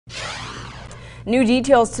New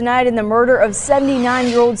details tonight in the murder of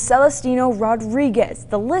 79-year-old Celestino Rodriguez.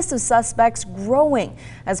 The list of suspects growing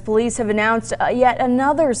as police have announced yet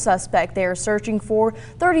another suspect they are searching for.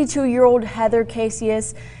 32-year-old Heather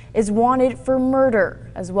Casillas is wanted for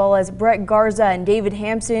murder, as well as Brett Garza and David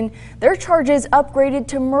Hampson. Their charges upgraded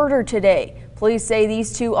to murder today. Police say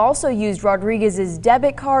these two also used Rodriguez's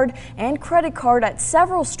debit card and credit card at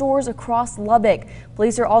several stores across Lubbock.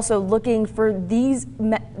 Police are also looking for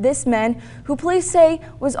this man who police say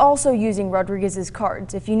was also using Rodriguez's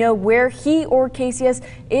cards. If you know where he or Casillas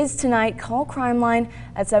is tonight, call Crime Line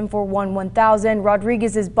at 741-1000.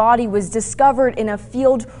 Rodriguez's body was discovered in a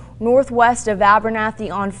field northwest of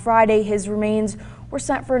Abernathy on Friday. His remains were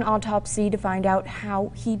sent for an autopsy to find out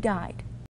how he died.